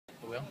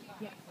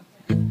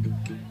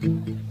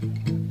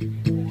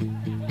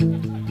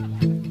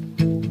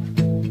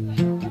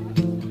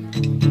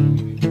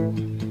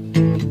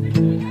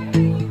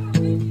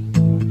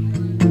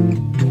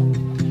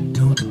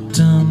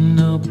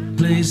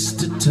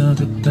To talk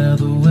about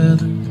the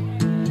weather.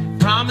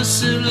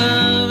 Promise of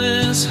love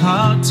is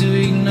hard to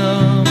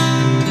ignore.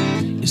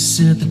 You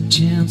said the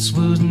chance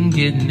wasn't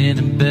getting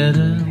any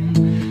better.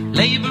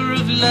 Labor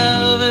of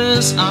love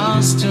is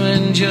ours to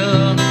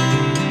endure.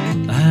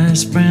 The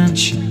highest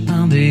branch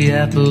on the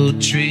apple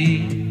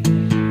tree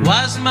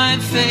was my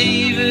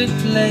favorite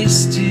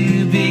place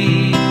to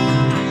be.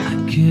 I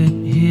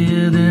could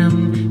hear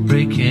them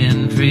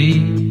breaking free,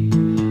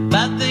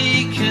 but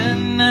they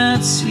could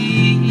not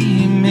see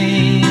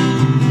me.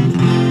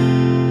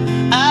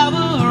 I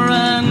will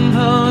run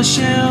for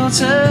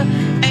shelter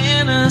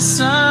in the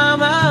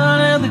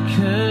summer of the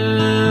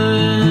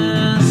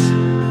curse.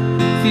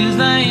 Feels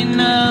like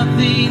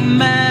nothing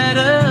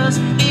matters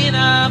in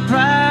our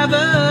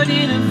private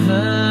universe.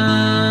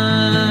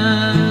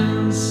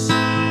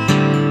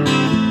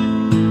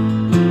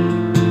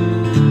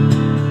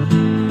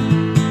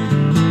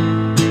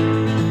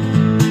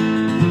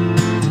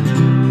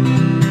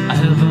 I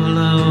have all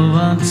I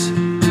want.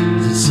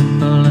 Is it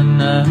simple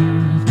enough?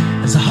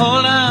 There's a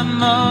whole lot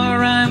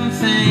more I'm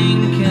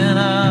thinking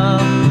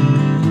of.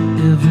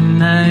 Every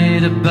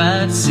night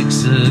about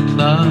 6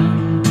 o'clock,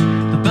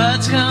 the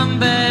birds come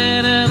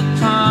back to the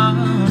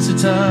ponds to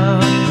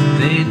talk.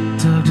 They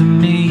talk to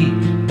me,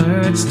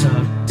 birds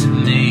talk to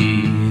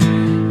me.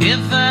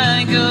 If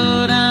I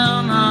go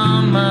down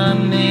on my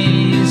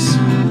knees,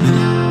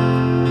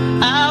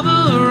 I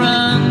will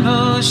run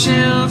for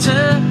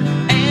shelter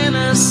in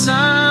the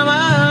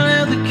summer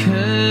of the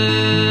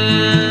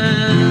curse.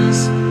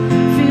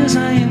 Feels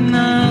like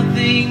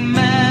nothing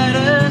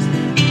matters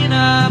in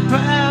our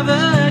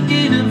private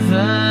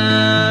universe.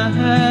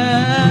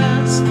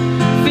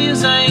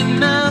 Feels like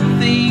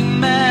nothing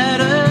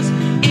matters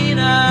in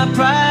our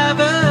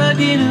private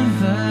universe.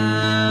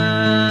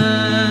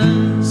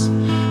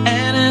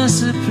 And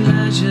it's a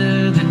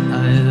pleasure that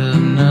I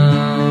have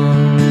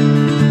known.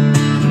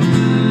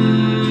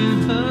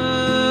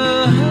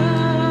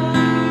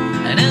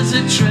 And it's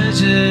a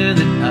treasure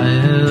that I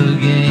have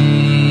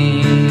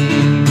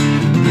gained.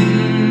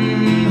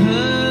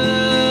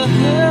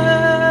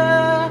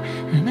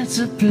 And it's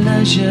a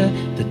pleasure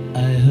that I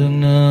have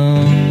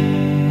known.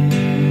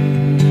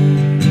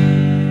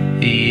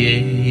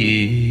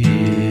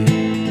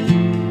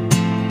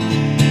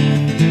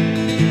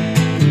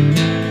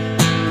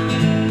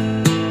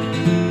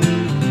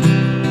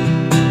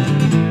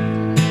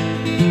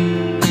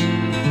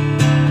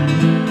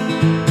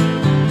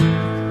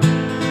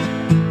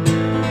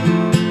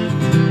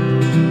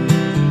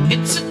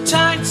 It's a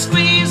tight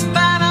squeeze,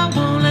 but I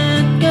won't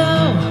let go.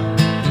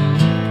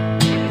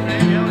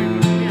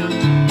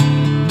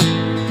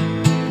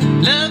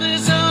 Love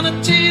is on the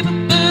table,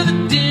 but the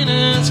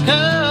dinner's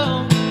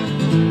cold.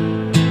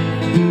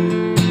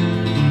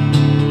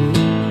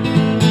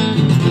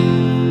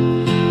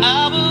 I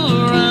will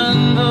run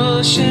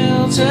for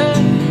shelter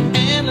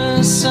in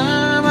the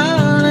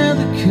summer of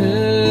the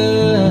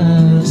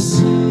curse.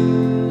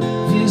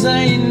 Feels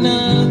like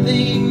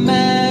nothing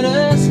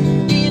matters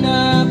in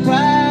our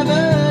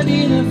private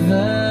universe.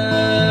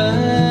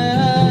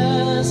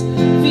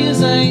 Feels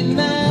like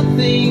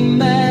nothing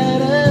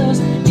matters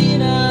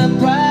in our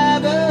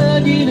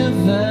private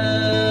universe.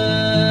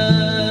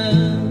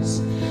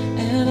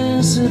 And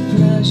it's a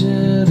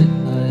pleasure that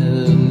I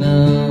have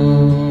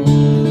known.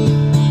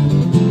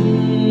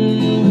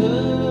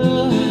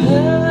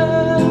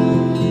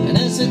 And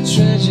it's a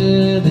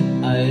treasure that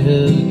I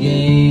have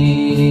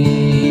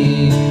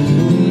gained.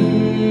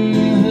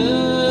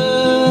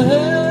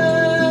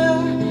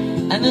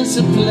 And it's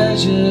a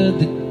pleasure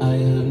that